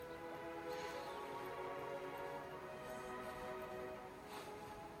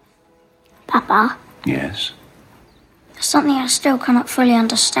Papa, Yes? there's something I still cannot fully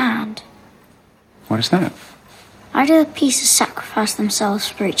understand. What is that? Why do the pieces sacrifice themselves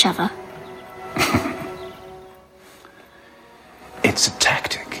for each other? It's a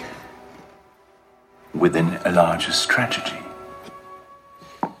tactic within a larger strategy.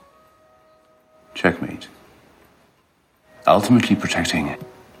 Checkmate. Ultimately protecting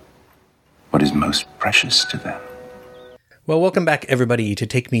what is most precious to them. Well, welcome back, everybody, to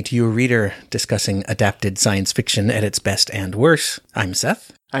Take Me to Your Reader, discussing adapted science fiction at its best and worst. I'm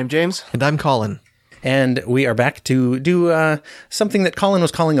Seth. I'm James. And I'm Colin. And we are back to do something that Colin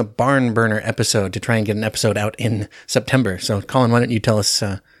was calling a barn burner episode, to try and get an episode out in September. So, Colin, why don't you tell us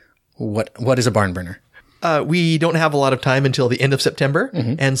what is a barn burner? We don't have a lot of time until the end of September.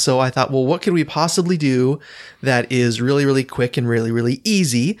 Mm-hmm. And so I thought, well, what could we possibly do that is really, really quick and really, really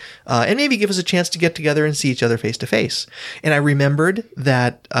easy, and maybe give us a chance to get together and see each other face to face. And I remembered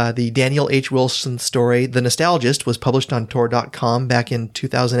that the Daniel H. Wilson story, The Nostalgist, was published on Tor.com back in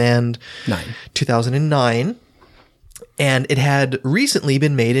 2009. And it had recently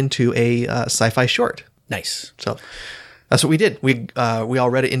been made into a sci-fi short. Nice. So that's what we did. We all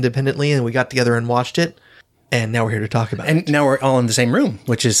read it independently, and we got together and watched it. And now we're here to talk about it. And now we're all in the same room,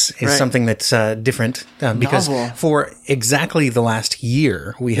 which is right. Something that's different because for exactly the last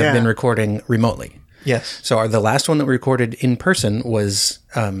year, we have been recording remotely. Yes. So the last one that we recorded in person was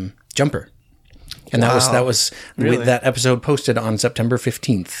Jumper. And that was really? with that episode posted on September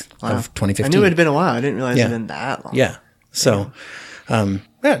 15th of 2015. I knew it had been a while. I didn't realize it had been that long. Yeah. So,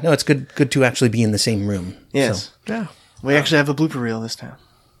 it's good to actually be in the same room. Yes. So. Yeah. We actually have a blooper reel this time.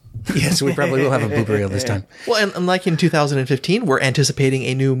 Yes, we probably will have a blooper reel this time. Well, and like in 2015, we're anticipating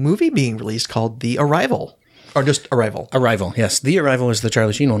a new movie being released called The Arrival. Or just Arrival. Arrival, yes. The Arrival is the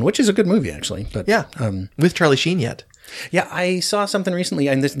Charlie Sheen one, which is a good movie, actually. But with Charlie Sheen yet. Yeah, I saw something recently,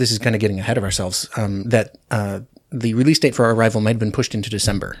 and this is kind of getting ahead of ourselves, that the release date for Arrival might have been pushed into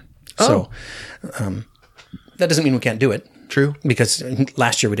December. Oh. So that doesn't mean we can't do it. True. Because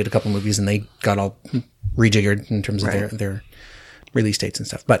last year we did a couple movies, and they got all rejiggered in terms of their release dates and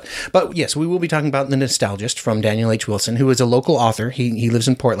stuff. But yes, we will be talking about The Nostalgist from Daniel H. Wilson, who is a local author. He lives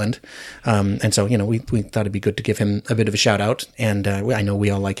in Portland. And so, we thought it'd be good to give him a bit of a shout out. And I know we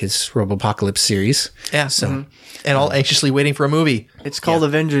all like his Robopocalypse series. Yeah. So, and all anxiously waiting for a movie. It's called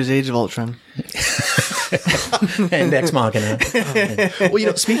Avengers Age of Ultron. And Ex Machina.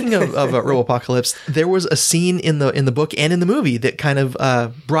 Well, speaking of Robopocalypse, there was a scene in the book and in the movie that kind of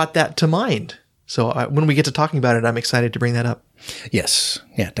brought that to mind. So when we get to talking about it, I'm excited to bring that up. Yes.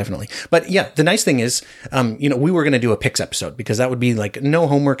 Yeah, definitely. But yeah, the nice thing is, we were going to do a picks episode because that would be like no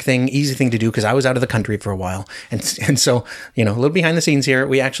homework thing, easy thing to do because I was out of the country for a while. And so, a little behind the scenes here,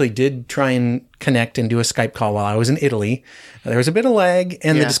 we actually did try and connect and do a Skype call while I was in Italy. There was a bit of lag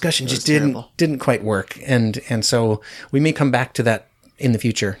and the discussion just didn't quite work. And so we may come back to that in the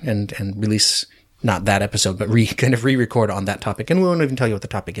future and release not that episode, but kind of re-record on that topic. And we won't even tell you what the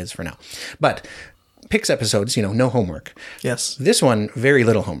topic is for now. But picks episodes, no homework. Yes. This one, very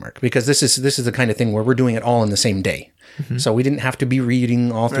little homework because this is the kind of thing where we're doing it all in the same day. Mm-hmm. So we didn't have to be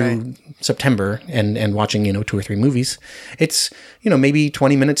reading all through September and watching, 2 or 3 movies. It's, maybe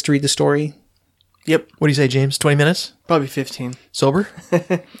 20 minutes to read the story. Yep. What do you say, James? 20 minutes? Probably 15. Sober?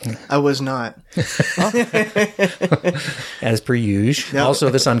 I was not. As per usual. No.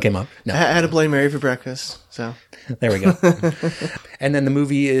 Also, the sun came up. No. I had a Bloody Mary for breakfast, so. There we go. And then the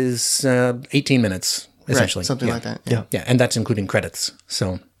movie is 18 minutes, essentially. Right, something like that. Yeah. Yeah, and that's including credits.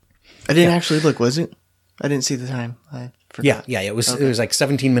 So I didn't actually look, was it? I didn't see the time. I forgot. Yeah, it was like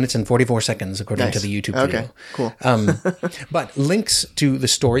 17 minutes and 44 seconds according to the YouTube video. Okay, cool. But links to the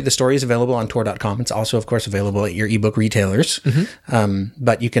story is available on Tor.com. It's also, of course, available at your ebook retailers. Mm-hmm.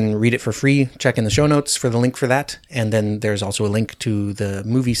 But you can read it for free. Check in the show notes for the link for that. And then there's also a link to the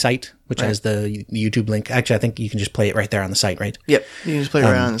movie site, which has the YouTube link. Actually, I think you can just play it right there on the site, right? Yep, you can just play it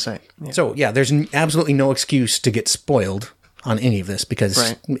right on the site. Yeah. So, there's absolutely no excuse to get spoiled on any of this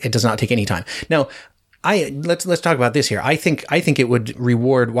because it does not take any time. Now, let's talk about this here. I think it would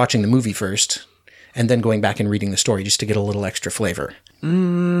reward watching the movie first and then going back and reading the story just to get a little extra flavor.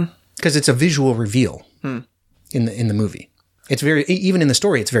 Because it's a visual reveal in the movie. It's very, even in the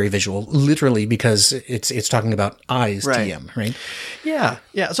story, it's very visual, literally, because it's talking about eyes TM, right? Yeah.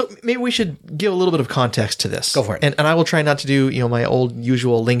 So maybe we should give a little bit of context to this. Go for it. And I will try not to do my old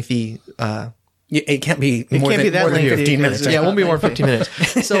usual lengthy. It can't be more than 15 minutes. Yeah, it won't be more than 15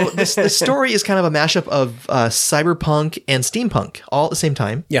 minutes. So this story is kind of a mashup of cyberpunk and steampunk all at the same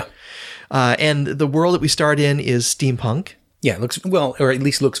time. Yeah. And the world that we start in is steampunk. Yeah, it looks, or at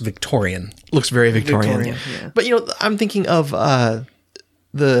least looks Victorian. Looks very Victorian. Yeah. But, I'm thinking of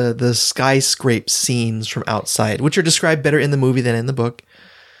the skyscrape scenes from outside, which are described better in the movie than in the book.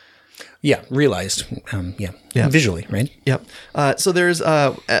 Yeah, realized. Yeah. Visually, right? Yep. So there's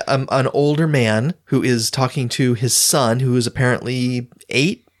an older man who is talking to his son, who is apparently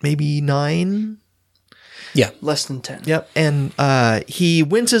 8, maybe 9. Yeah. Less than 10. Yep. And he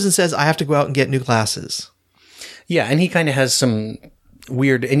winces and says, "I have to go out and get new glasses." Yeah, and he kind of has some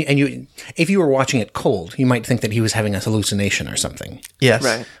weird, and you, if you were watching it cold, you might think that he was having a hallucination or something, Yes.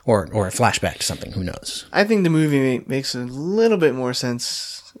 Right. or a flashback to something. Who knows? I think the movie makes a little bit more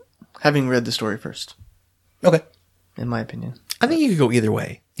sense having read the story first, Okay. in my opinion. I think you could go either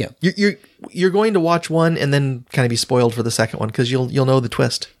way. Yeah. You're going to watch one and then kind of be spoiled for the second one because you'll know the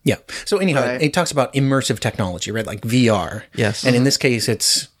twist. Yeah. So anyhow, Right. it talks about immersive technology, right? Like VR. Yes. And in this case,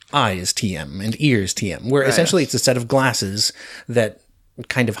 it's eyes TM and ears TM, where essentially it's a set of glasses that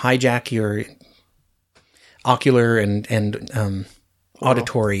kind of hijack your ocular and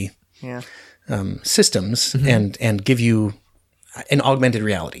auditory Yeah. systems and give you an augmented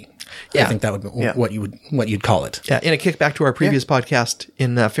reality. Yeah. I think that would be what you'd call it. Yeah. In a kickback to our previous podcast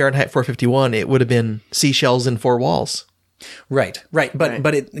in Fahrenheit 451, it would have been seashells in 4 walls. Right.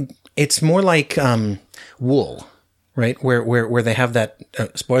 But it's more like wool. Right, where they have that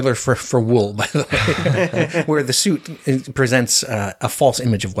spoiler for wool, by the way, where the suit presents a false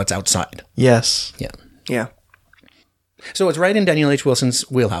image of what's outside. Yes. Yeah. Yeah. So it's right in Daniel H. Wilson's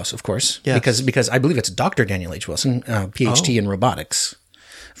wheelhouse, of course, Yes. because I believe it's Dr. Daniel H. Wilson, PhD in robotics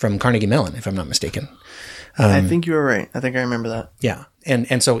from Carnegie Mellon, if I'm not mistaken. I think you were right. I think I remember that. Yeah,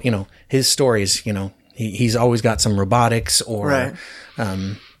 and so his stories, he's always got some robotics or Right.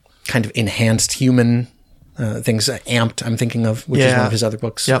 kind of enhanced human. Things Amped, I'm thinking of, which is one of his other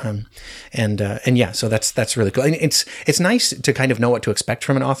books. Yep. And yeah, so that's really cool. And it's nice to kind of know what to expect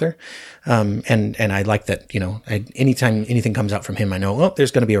from an author. And I like that, anytime anything comes out from him, I know, there's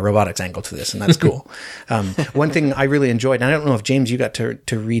going to be a robotics angle to this, and that's cool. One thing I really enjoyed, and I don't know if James, you got to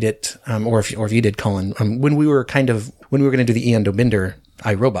read it, or if you did, Colin, when we were going to do the Ian Dobinder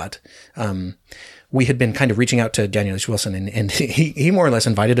iRobot, we had been kind of reaching out to Daniel H. Wilson, and he more or less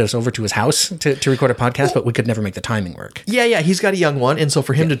invited us over to his house to record a podcast, but we could never make the timing work. Yeah. He's got a young one. And so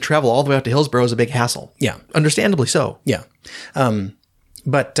for him to travel all the way out to Hillsborough is a big hassle. Yeah. Understandably so. Yeah.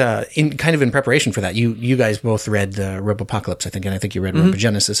 But in preparation for that, you guys both read Robopocalypse, I think, and I think you read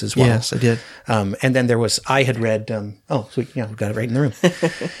Robogenesis as well. Yes, I did. And then I had read, sweet, yeah, we've got it right in the room.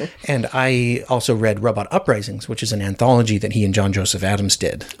 And I also read Robot Uprisings, which is an anthology that he and John Joseph Adams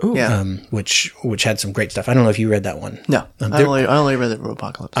did. Yeah. Which had some great stuff. I don't know if you read that one. No. I only read the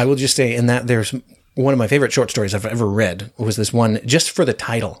Robopocalypse. I will just say in that there's one of my favorite short stories I've ever read was this one, just for the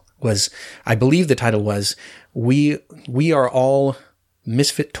title I believe the title was, We Are All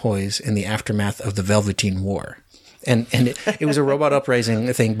Misfit Toys in the Aftermath of the Velveteen War. And it was a robot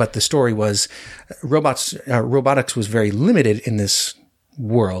uprising thing, but the story was robotics was very limited in this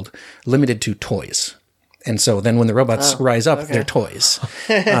world, limited to toys. And so then when the robots rise up, they're toys.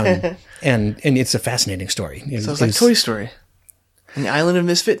 And it's a fascinating story. So it's like Toy Story. An island of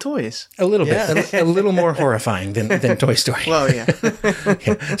misfit toys. A little bit. A little more horrifying than Toy Story. Well, yeah.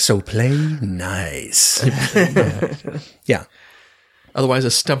 Yeah. So play nice. Yeah. Otherwise,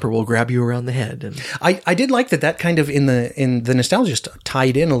 a stumper will grab you around the head. And I did like that kind of in the nostalgia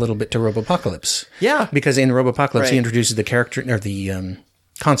tied in a little bit to Robopocalypse. Yeah. Because in Robopocalypse, he Right. introduces the character or the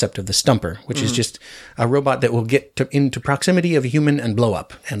concept of the stumper, which is just a robot that will get into proximity of a human and blow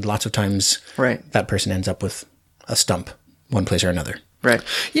up. And lots of times Right. that person ends up with a stump, one place or another. Right.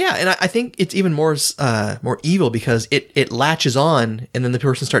 yeah, and I think it's even more evil because it latches on, and then the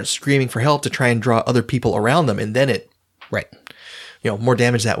person starts screaming for help to try and draw other people around them, and then it Right. more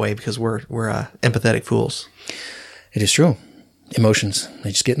damage that way because we're empathetic fools, It is true. Emotions, they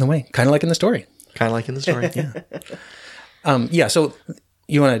just get in the way. Kind of like in the story. kind of like in the story. Yeah. So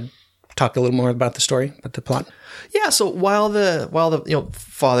you want to talk a little more about the story, about the plot? Yeah, so while the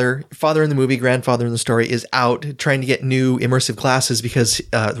father in the movie, grandfather in the story is out trying to get new immersive glasses because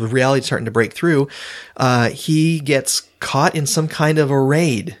the reality's starting to break through, he gets caught in some kind of a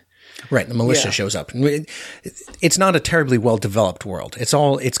raid. Right, the militia shows up. It's not a terribly well developed world.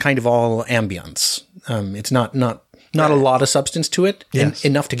 It's kind of all ambience. It's not a lot of substance to it, Yes.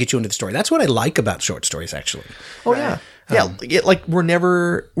 enough to get you into the story. That's what I like about short stories, actually. Oh yeah. Yeah, like we're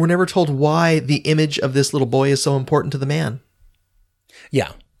never told why the image of this little boy is so important to the man.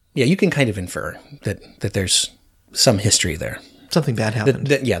 Yeah, you can kind of infer that there's some history there. Something bad happened.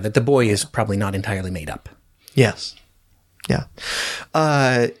 That the boy is probably not entirely made up. Yes. Yeah.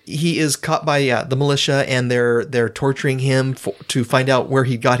 He is caught by the militia, and they're torturing him to find out where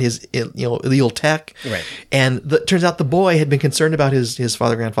he got his illegal tech. Right. And turns out the boy had been concerned about his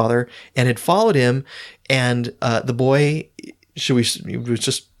grandfather and had followed him. And the boy,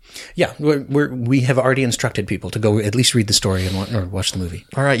 Yeah, we have already instructed people to go at least read the story or watch the movie.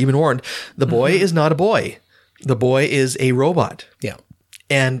 All right, you've been warned. The boy is not a boy. The boy is a robot. Yeah.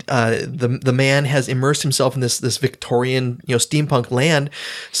 And the man has immersed himself in this Victorian, steampunk land,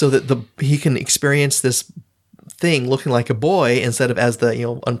 so that he can experience this thing looking like a boy instead of as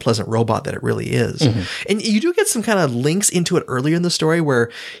the unpleasant robot that it really is. Mm-hmm. And you do get some kind of links into it earlier in the story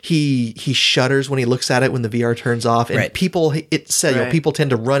where he shudders when he looks at it when the VR turns off, and right. people people tend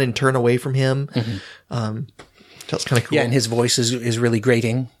to run and turn away from him. Mm-hmm. That's kind of cool. Yeah, and his voice is really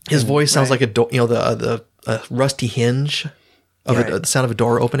grating. His voice sounds like a the rusty hinge of the sound of a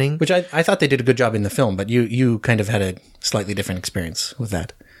door opening, which I thought they did a good job in the film, but you kind of had a slightly different experience with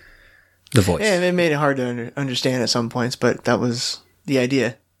that. The voice. Yeah, it made it hard to understand at some points, but that was the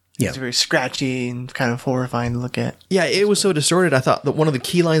idea. Yeah. It's very scratchy and kind of horrifying to look at. Yeah, it was so distorted. I thought that one of the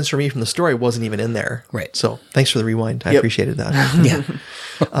key lines for me from the story wasn't even in there. Right. So thanks for the rewind. I appreciated that. Yeah.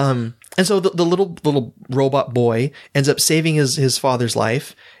 And so the little robot boy ends up saving his father's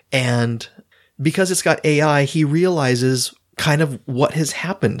life. And because it's got AI, he realizes kind of what has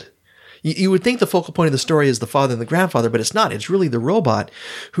happened. You would think the focal point of the story is the father and the grandfather, but it's not. It's really the robot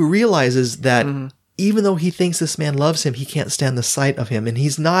who realizes that even though he thinks this man loves him, he can't stand the sight of him. And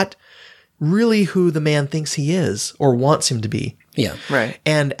he's not really who the man thinks he is or wants him to be. Yeah. Right.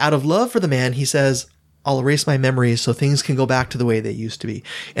 And out of love for the man, he says, I'll erase my memories so things can go back to the way they used to be.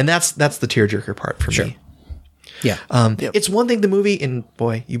 And that's the tearjerker part for me. Yeah. It's one thing the movie, and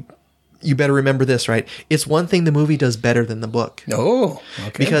boy, you better remember this, right? It's one thing the movie does better than the book. Oh,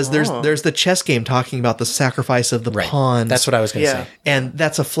 okay. Because there's the chess game talking about the sacrifice of the pawns. That's what I was going to say. And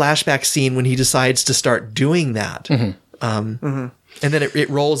that's a flashback scene when he decides to start doing that. And then it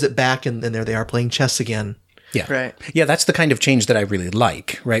rolls it back, and there they are playing chess again. Yeah. Right. Yeah, that's the kind of change that I really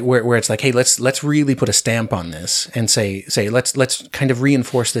like, right? Where it's like, hey, let's really put a stamp on this and say let's kind of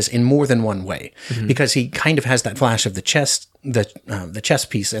reinforce this in more than one way. Because he kind of has that flash of the chess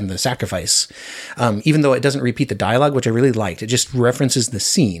piece and the sacrifice, even though it doesn't repeat the dialogue, which I really liked. It just references the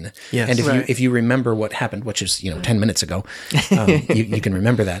scene. Yes. And if you remember what happened, which is 10 minutes ago, you can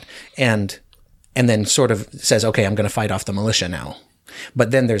remember that, and then sort of says, okay, I'm going to fight off the militia now.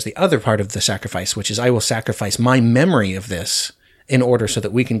 But then there's the other part of the sacrifice, which is I will sacrifice my memory of this in order so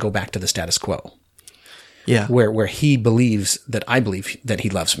that we can go back to the status quo. Yeah. Where he believes that I believe that he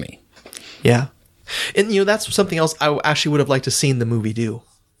loves me. Yeah. And, that's something else I actually would have liked to seen the movie do.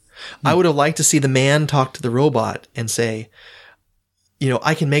 I would have liked to see the man talk to the robot and say,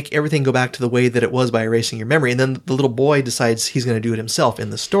 I can make everything go back to the way that it was by erasing your memory. And then the little boy decides he's going to do it himself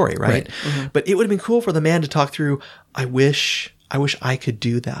in the story, right? But it would have been cool for the man to talk through, I wish I could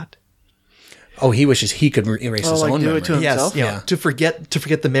do that. Oh, he wishes he could erase his own do memory. it to himself? Yes, to forget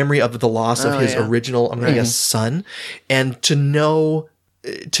the memory of the loss of his original, I'm going to guess, son, and to know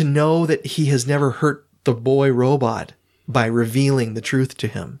that he has never hurt the boy robot by revealing the truth to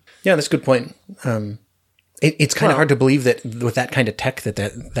him. Yeah, that's a good point. It's kind of hard to believe that with that kind of tech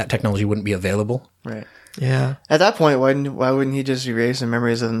that technology wouldn't be available. Right. Yeah. At that point, why wouldn't he just erase the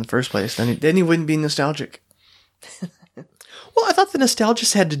memories of them in the first place? Then he wouldn't be nostalgic. Well, I thought the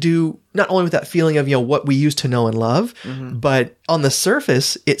nostalgia had to do not only with that feeling of what we used to know and love, but on the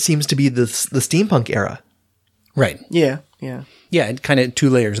surface, it seems to be the steampunk era. Right. Yeah. Yeah. Yeah, it kind of two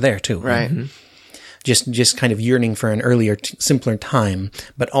layers there too. Right. Just kind of yearning for an earlier, simpler time,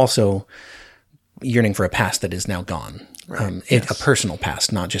 but also yearning for a past that is now gone. Right. A personal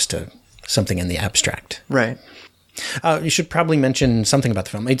past, not just something in the abstract. Right. You should probably mention something about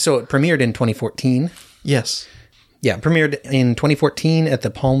the film. So it premiered in 2014. Yes. Yeah, premiered in 2014 at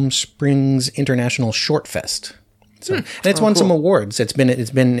the Palm Springs International Short Fest. So, and it's won some awards. It's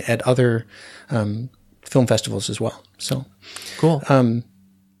been at other film festivals as well. So cool.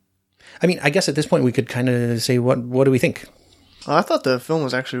 I mean, I guess at this point we could kind of say what do we think? Well, I thought the film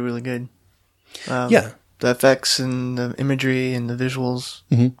was actually really good. Yeah, the effects and the imagery and the visuals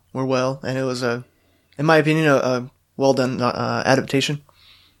were well, and it was in my opinion, a well done adaptation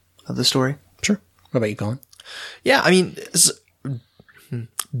of the story. Sure. What about you, Colin? Yeah, I mean, it's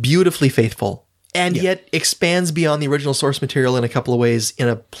beautifully faithful, and yet expands beyond the original source material in a couple of ways, in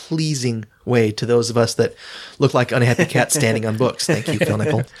a pleasing way to those of us that look like unhappy cats standing on books. Thank you, Phil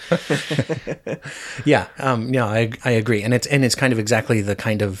Nickel. Yeah, I agree, and it's kind of exactly the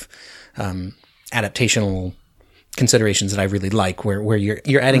kind of adaptational considerations that I really like, where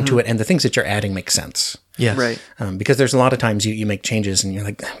you're adding to it, and the things that you're adding make sense. Yes. Right. Because there's a lot of times you make changes and you're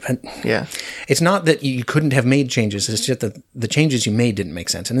like, but Yeah. it's not that you couldn't have made changes. It's just that the changes you made didn't make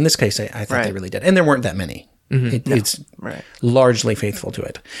sense. And in this case, I thought they really did. And there weren't that many. It's Right. largely faithful to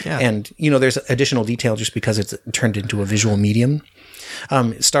it. Yeah. And, there's additional detail just because it's turned into a visual medium.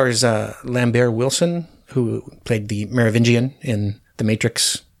 It stars Lambert Wilson, who played the Merovingian in the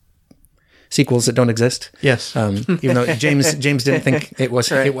Matrix sequels that don't exist. Yes. Even though James didn't think it was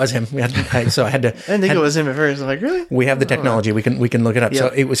him. I had to. I didn't think it was him at first. I'm like, really? We have the technology. We can look it up. So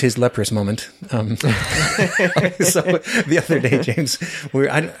Yep. it was his leprous moment. So the other day, James,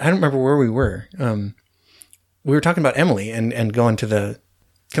 I don't remember where we were. We were talking about Emily and going to the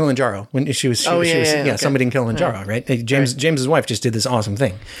Kilimanjaro when she was okay. somebody in Kilimanjaro, right? James's wife just did this awesome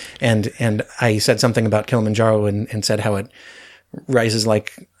thing, and I said something about Kilimanjaro and said how it rises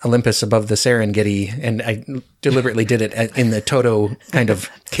like Olympus above the Serengeti, and I deliberately did it in the Toto kind of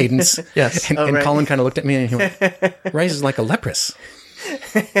cadence. Yes. And, right. Colin kind of looked at me and he went, rises like a leprous.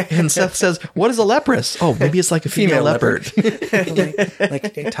 And Seth says, "What is a leprous? Oh, maybe it's like a female leopard."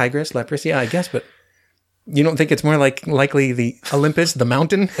 like a tigress, leprous. Yeah, I guess, but you don't think it's more likely the Olympus, the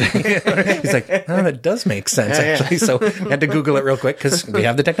mountain? He's like, oh, that does make sense, actually. So I had to Google it real quick because we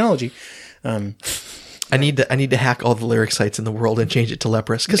have the technology. I need to hack all the lyric sites in the world and change it to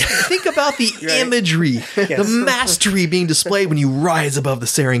leprous. Because think about the imagery, the mastery being displayed when you rise above the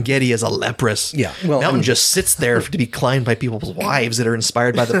Serengeti as a leprous. Yeah, well, mountain just sits there to be climbed by people's wives that are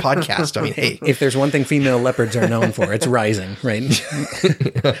inspired by the podcast. I mean, hey, If there's one thing female leopards are known for, it's rising, right?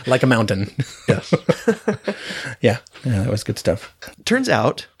 Like a mountain. yes. Yeah, that was good stuff. Turns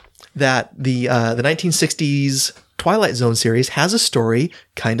out that the 1960s Twilight Zone series has a story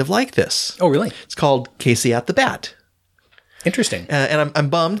kind of like this. Oh, really? It's called Casey at the Bat. Interesting. And I'm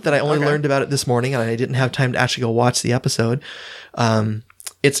bummed that I only learned about it this morning and I didn't have time to actually go watch the episode.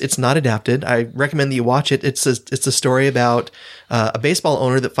 It's not adapted. I recommend that you watch it. It's a story about a baseball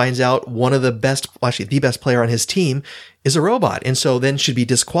owner that finds out one of the best, well, actually the best player on his team is a robot, and so then should be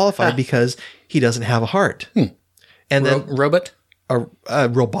disqualified because he doesn't have a heart. And then Robot? a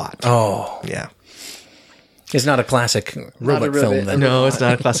robot. Oh, Yeah. it's not a classic robot a film robot. then. No, it's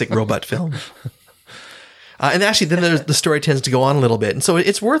not a classic robot film. And actually, then the story tends to go on a little bit, and so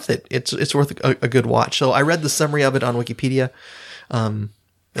it's worth it. It's worth a good watch. So I read the summary of it on Wikipedia.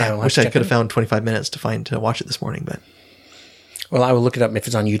 I wish I could have found 25 minutes to watch it this morning, but Well, I will look it up if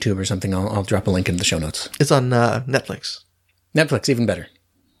it's on YouTube or something. I'll drop a link in the show notes. it's on Netflix. Netflix, even better.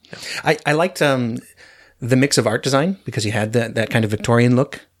 I liked the mix of art design because you had that kind of Victorian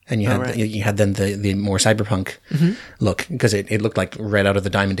look, and you had then the more cyberpunk look because it looked like right out of the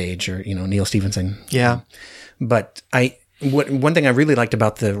Diamond Age or Neil Stephenson. Yeah. But one thing I really liked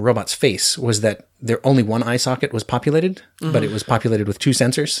about the robot's face was that only one eye socket was populated, but it was populated with two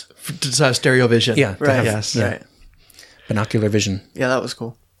sensors. Stereo vision. Yeah, to Right. have- Yes. yeah, Right. binocular vision. Yeah, that was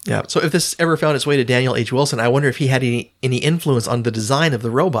cool. Yeah. So if this ever found its way to Daniel H. Wilson, I wonder if he had any influence on the design of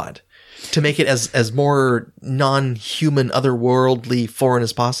the robot to make it as more non-human, otherworldly, foreign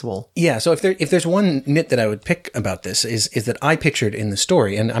as possible. Yeah, so if there's one nit that I would pick about this is that I pictured in the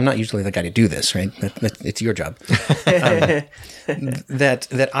story, and I'm not usually the guy to do this, right? It's your job.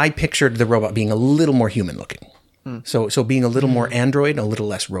 That I pictured the robot being a little more human looking. So being a little more android, a little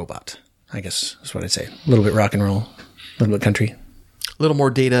less robot. I guess is what I'd say. A little bit rock and roll, a little bit country. A little more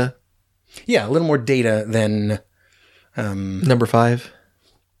Data. Yeah, a little more Data than. Number 5.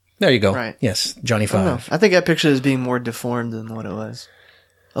 There you go. Right. Yes, Johnny I don't know. Five. I think I pictured it as being more deformed than what it was.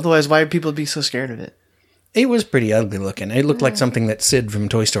 Otherwise, why would people be so scared of it? It was pretty ugly looking. It looked like something that Sid from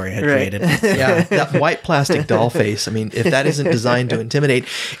Toy Story had Right. created. Yeah, that white plastic doll face. I mean, if that isn't designed to intimidate.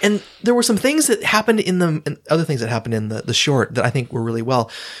 And there were some things that happened and other things that happened in the short that I think were really well.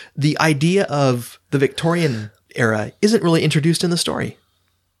 The idea of the Victorian era isn't really introduced in the story.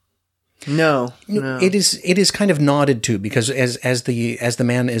 No. It is kind of nodded to because as the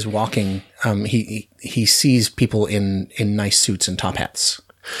man is walking, he sees people in nice suits and top hats.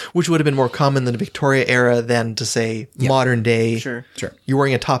 Which would have been more common in the Victoria era than to say modern day. Sure. You're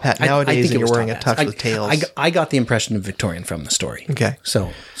wearing a top hat nowadays and you're wearing a top tux hats. with tails. I got the impression of Victorian from the story. Okay.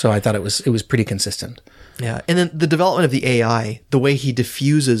 So I thought it was pretty consistent. Yeah. And then the development of the AI, the way he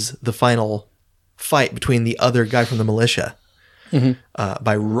diffuses the final fight between the other guy from the militia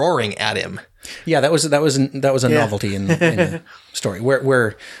by roaring at him. Yeah, that was a novelty in the story.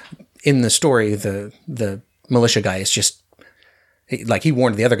 Where in the story the militia guy is just like he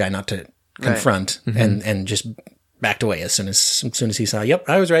warned the other guy not to confront and just backed away as soon as he saw. Yep,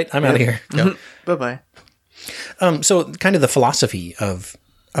 I was right. I'm out of here. Bye-bye. So kind of the philosophy of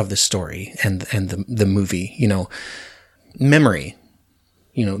of the story and the movie, you know, memory,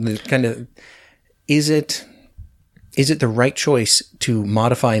 you know, the kind of, is it the right choice to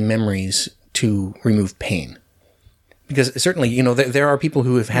modify memories to remove pain? Because certainly, you know, there are people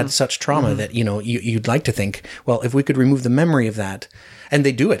who have had such trauma that, you know, you'd like to think, well, if we could remove the memory of that, and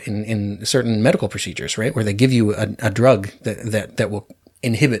they do it in certain medical procedures, right? Where they give you a drug that will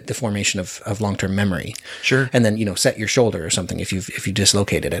inhibit the formation of long-term memory. Sure. And then, you know, set your shoulder or something if you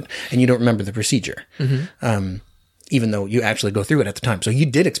dislocated it and you don't remember the procedure. Even though you actually go through it at the time. So you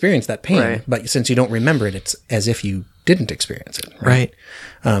did experience that pain, Right. but since you don't remember it, it's as if you didn't experience it. Right.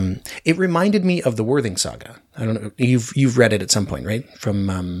 It reminded me of the Worthing Saga. I don't know. You've read it at some point, right?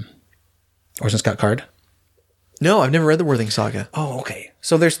 From Orson Scott Card. No, I've never read the Worthing Saga. Oh, okay.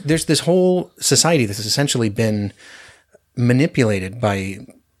 So there's this whole society that's essentially been manipulated by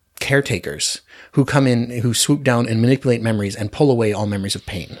caretakers who come in, who swoop down and manipulate memories and pull away all memories of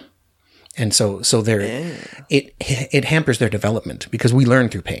pain. And so it hampers their development because we learn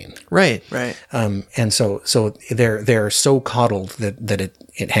through pain. Right. Right. And so they're so coddled that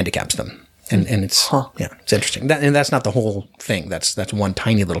it handicaps them. And it's, it's interesting. And that's not the whole thing. That's one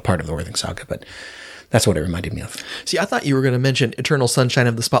tiny little part of the Worthing Saga, but that's what it reminded me of. See, I thought you were going to mention Eternal Sunshine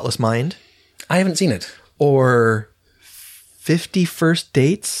of the Spotless Mind I haven't seen it. or 50 First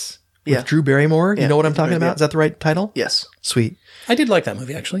Dates with Yeah. Drew Barrymore. You Yeah. know what I'm talking about? Yeah. Is that the right title? Yes. Sweet. I did like that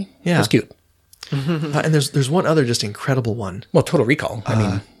movie, actually. Yeah. It was cute. And there's one other just incredible one. Well, Total Recall. I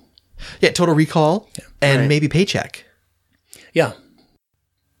mean, Yeah, Total Recall and Right. maybe Paycheck. yeah.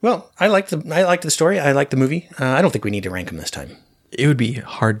 Well, I liked the story. I liked the movie. I don't think we need to rank them this time. It would be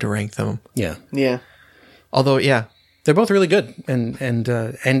hard to rank them. Yeah. Yeah. Although, yeah, They're both really good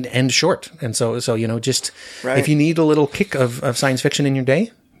and short. And so you know, just Right. if you need a little kick of science fiction in your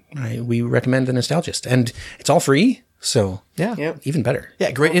day, we recommend The Nostalgist. And it's all free, so yeah. Yep. even better. Yeah,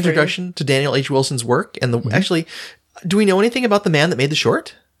 great introduction to Daniel H. Wilson's work. And actually, do we know anything about the man that made the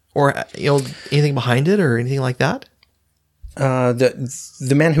short? Or, you know, anything behind it or anything like that?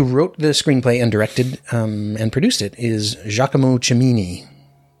 The man who wrote the screenplay and directed and produced it is Giacomo Cimini.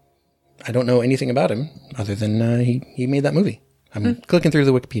 I don't know anything about him other than he made that movie. I'm clicking through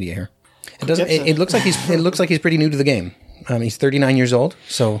the Wikipedia here. It doesn't. It looks like he's pretty new to the game. He's 39 years old,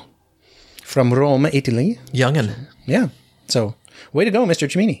 so from Rome, Italy. Youngin. Yeah. So way to go, Mr.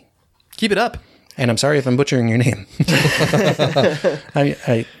 Cimini. Keep it up. And I'm sorry if I'm butchering your name.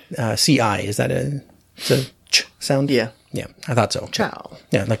 CI, is that a ch sound? Yeah. Yeah, I thought so. Ciao.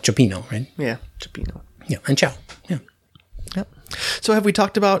 Yeah, like Chopino, right? Yeah. Chipino. Yeah, and ciao. Yeah. Yep. So have we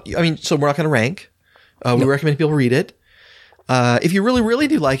talked about, I mean, so we're not going to rank. We recommend people read it. If you really, really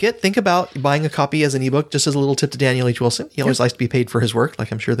do like it, think about buying a copy as an ebook, just as a little tip to Daniel H. Wilson. He always likes to be paid for his work,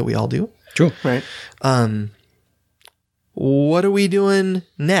 like I'm sure that we all do. True. Right. What are we doing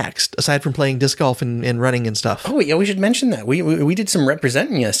next, aside from playing disc golf and running and stuff? Oh, yeah, we should mention that. We did some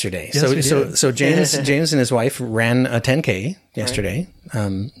representing yesterday. Yes, we did. So James and his wife ran a 10K yesterday.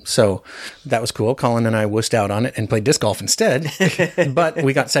 So that was cool. Colin and I wussed out on it and played disc golf instead. But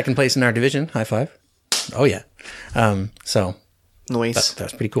we got second place in our division. High five. Oh, yeah. So Noise. that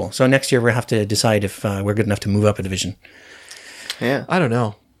was pretty cool. So next year we'll have to decide if we're good enough to move up a division. Yeah. I don't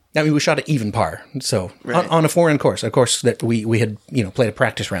know. I mean, we shot at even par. So Right. on a 4-end course, a course that we had, played a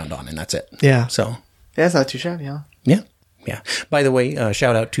practice round on, and that's it. Yeah. So Yeah, it's not too shabby, huh? yeah. Yeah. By the way,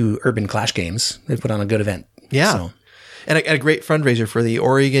 shout out to Urban Clash Games. They put on a good event. Yeah. So, And a great fundraiser for the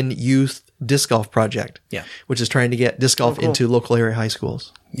Oregon Youth Disc Golf Project. Yeah. Which is trying to get disc golf into local area high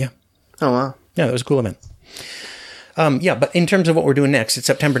schools. yeah. Oh, wow. Yeah, that was a cool event. Yeah, but in terms of what we're doing next, it's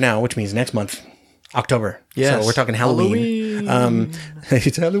September now, which means next month, October. Yes. So we're talking Halloween.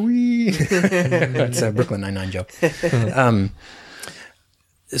 It's Halloween. That's a Brooklyn Nine-Nine joke.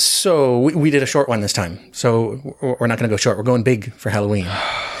 So we did a short one this time. So we're not going to go short. We're going big for Halloween.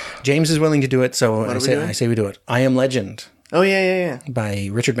 James is willing to do it, so I say we do it. I Am Legend Oh, yeah. by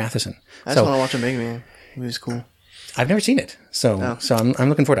Richard Matheson. I just want to watch a Mega Man. It was cool. I've never seen it, so I'm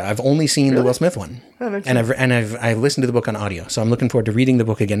looking forward to it. I've only seen the Will Smith one, Oh, no and I've listened to the book on audio, so I'm looking forward to reading the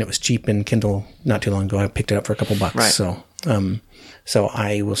book again. It was cheap in Kindle not too long ago. I picked it up for a couple bucks, Right. so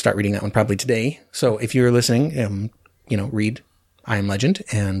I will start reading that one probably today. So if you're listening, read I Am Legend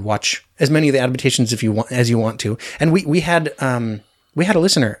and watch as many of the adaptations as you want to. And we had a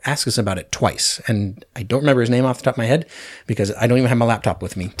listener ask us about it twice, and I don't remember his name off the top of my head because I don't even have my laptop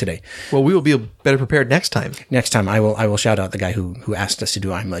with me today. Well, we will be better prepared next time. Next time I will shout out the guy who asked us to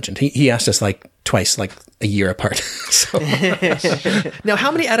do I Am Legend. He asked us like twice, like a year apart. So, Now,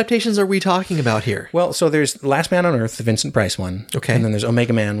 how many adaptations are we talking about here? well, so there's Last Man on Earth, the Vincent Price one. Okay. And then there's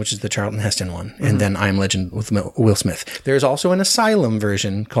Omega Man, which is the Charlton Heston one. And then I Am Legend with Will Smith. There's also an Asylum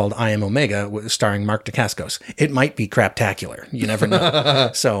version called I Am Omega, starring Mark Dacascos. It might be craptacular. You never know.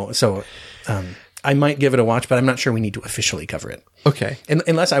 So I might give it a watch, but I'm not sure we need to officially cover it. Okay.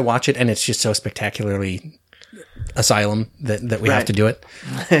 Unless I watch it and it's just so spectacularly Asylum that we have Right. to do it.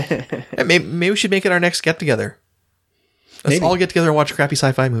 Hey, maybe we should make it our next get together. Let's Maybe. all get together and watch crappy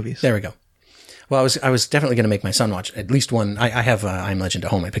sci-fi movies. There we go. Well, I was definitely going to make my son watch at least one. I have I Am Legend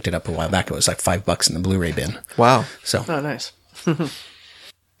at home. I picked it up a while back. It was like $5 in the Blu-ray bin. Wow. So Oh, nice.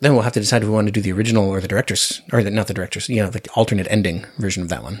 then we'll have to decide if we want to do the original or the director's, or not the director's, the alternate ending version of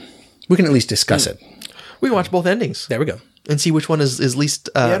that one. We can at least discuss it. We can watch both endings There we go. and see which one is least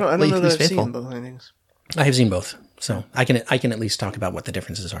Yeah, I don't know that least I've faithful. seen both endings. I have seen both, so I can at least talk about what the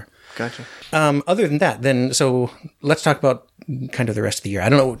differences are. Gotcha. Other than that, then, so let's talk about kind of the rest of the year. I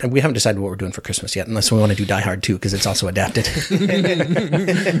don't know. We haven't decided what we're doing for Christmas yet, unless we want to do Die Hard 2, because it's also adapted.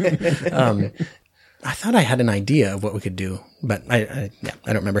 I thought I had an idea of what we could do, but I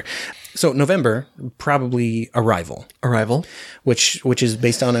don't remember. So November, probably Arrival, Arrival. which is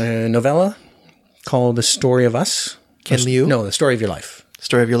based on a novella called The Story of Us. Ken Liu? No, The Story of Your Life.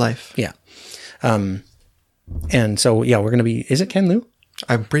 Story of your life. Yeah. And so, yeah, we're going to be, is it Ken Liu?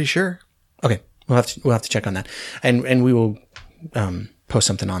 I'm pretty sure. Okay, we'll have to check on that, and we will post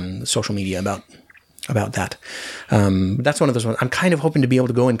something on social media about that. That's one of those ones. I'm kind of hoping to be able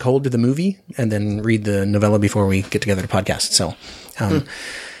to go in cold to the movie and then read the novella before we get together to podcast. So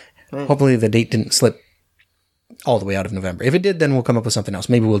hopefully the date didn't slip all the way out of November. If it did, then we'll come up with something else.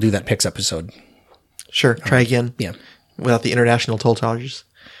 Maybe we'll do that Pix episode. Sure. Try again. Yeah. Without the international toll charges.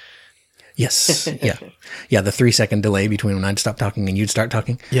 Yes. Yeah. Yeah. The 3-second delay between when I'd stop talking and you'd start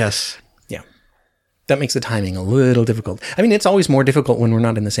talking. Yes. Yeah. That makes the timing a little difficult. I mean, it's always more difficult when we're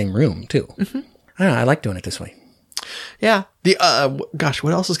not in the same room, too. Mm-hmm. I don't know. I like doing it this way. Yeah. The gosh,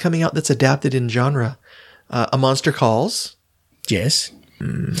 what else is coming out that's adapted in genre? A Monster Calls. Yes.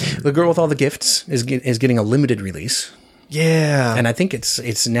 The Girl with All the Gifts is getting a limited release. Yeah. And I think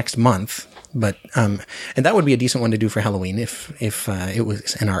it's next month. But and that would be a decent one to do for Halloween if it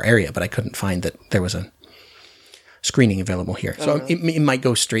was in our area. But I couldn't find that there was a screening available here. So it might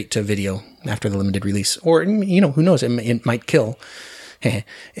go straight to video after the limited release. Or, who knows? It might kill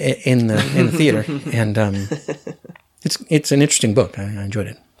in the theater. And it's an interesting book. I enjoyed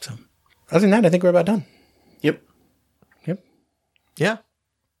it. So other than that, I think we're about done. Yep. Yep. Yeah.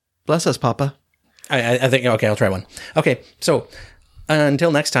 Bless us, Papa. I think, okay, I'll try one. Okay, so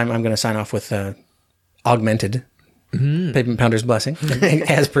until next time, I'm going to sign off with augmented Pavement Pounder's Blessing,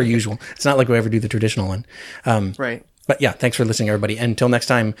 as per usual. It's not like we ever do the traditional one. Right. But yeah, thanks for listening, everybody. Until next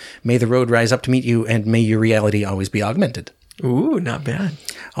time, may the road rise up to meet you, and may your reality always be augmented. Ooh, not bad.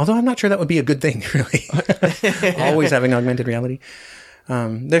 Although I'm not sure that would be a good thing, really. Always having augmented reality.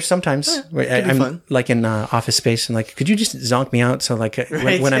 There's sometimes where I'm fun. like in Office Space and like, could you just zonk me out? So like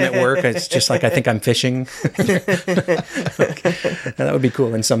when I'm at work, it's just like, I think I'm fishing. That would be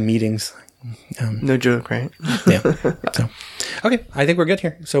cool in some meetings. No joke, right? Yeah. So, okay. I think we're good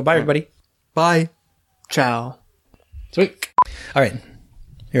here. So bye, everybody. Bye. Ciao. Sweet. All right.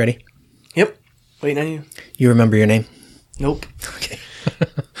 You ready? Yep. Waiting on you. You remember your name? Nope. Okay.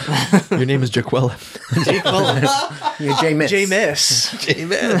 Your name is Jaquella. You're J Miss. J Miss.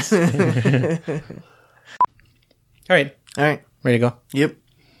 J-Miss. All right. All right. Ready to go? Yep.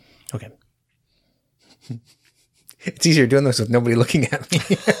 Okay. It's easier doing this with nobody looking at me.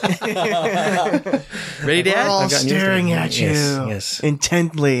 Ready, Dad? We're all I've gotten used to staring it. at you Yes.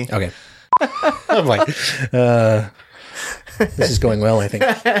 intently. Okay. I'm like, this is going well, I think.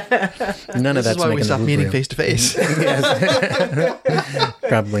 None of This that's is why we making the stopped blooper meeting reel. face to face. Yes.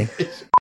 Probably.